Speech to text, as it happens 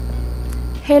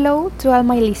Hello to all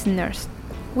my listeners.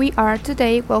 We are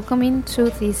today welcoming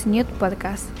to this new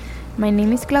podcast. My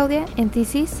name is Claudia and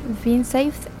this is Being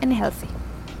Safe and Healthy.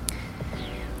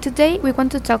 Today we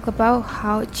want to talk about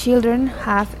how children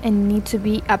have and need to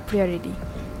be a priority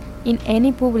in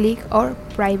any public or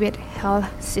private health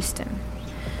system.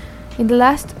 In the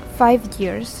last 5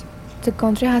 years, the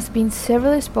country has been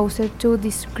severely exposed to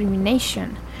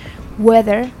discrimination,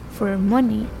 whether for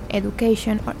money,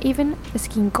 education, or even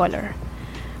skin color.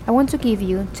 I want to give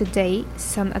you today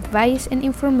some advice and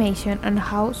information on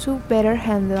how to better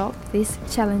handle these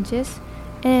challenges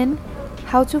and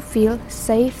how to feel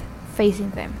safe facing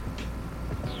them.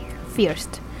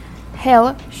 First,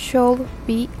 health should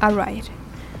be a right.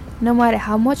 No matter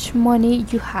how much money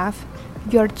you have,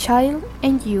 your child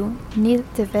and you need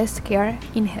the best care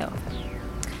in health.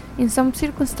 In some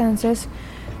circumstances,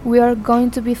 we are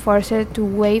going to be forced to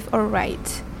waive our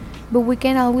rights, but we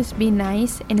can always be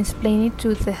nice and explain it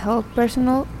to the health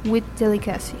personnel with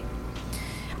delicacy.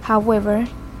 However,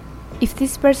 if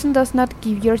this person does not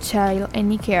give your child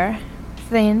any care,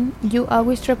 then you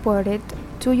always report it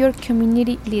to your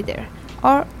community leader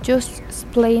or just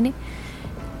explain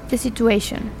the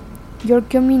situation. Your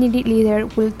community leader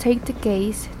will take the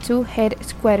case to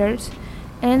headquarters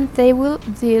and they will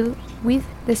deal with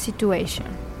the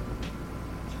situation.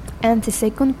 And the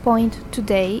second point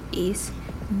today is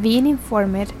being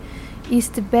informed is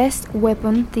the best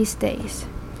weapon these days.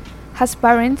 As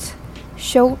parents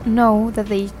should know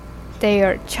that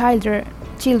their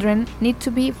children need to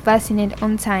be vaccinated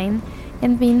on time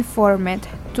and be informed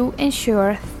to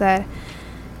ensure that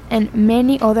and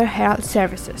many other health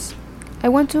services. I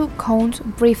want to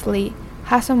count briefly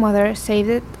how a mother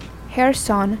saved her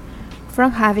son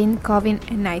from having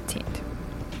COVID-19.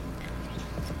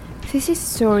 This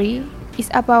story is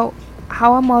about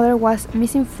how a mother was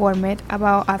misinformed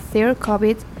about a third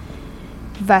COVID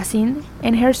vaccine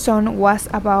and her son was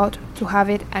about to have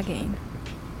it again.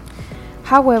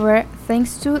 However,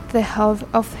 thanks to the help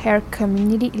of her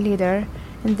community leader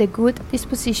and the good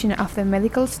disposition of the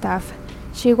medical staff,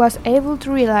 she was able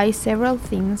to realize several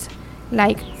things,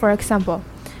 like, for example,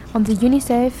 on the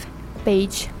UNICEF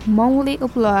page, monthly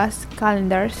uploads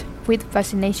calendars with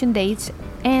vaccination dates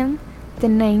and the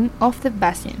name of the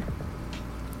vaccine.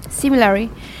 Similarly,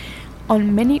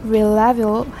 on many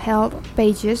reliable health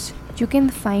pages, you can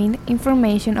find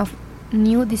information of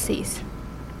new disease.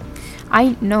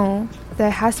 I know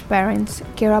that as parents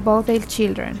care about their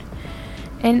children,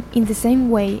 and in the same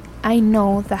way, I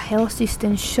know the health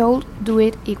system should do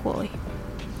it equally.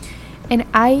 And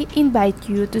I invite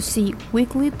you to see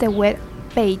weekly the web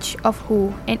page of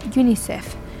WHO and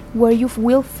UNICEF, where you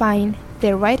will find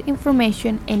the right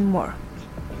information and more.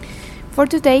 For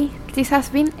today, this has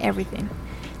been everything.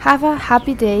 Have a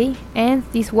happy day, and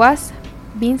this was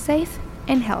Being Safe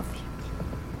and Healthy.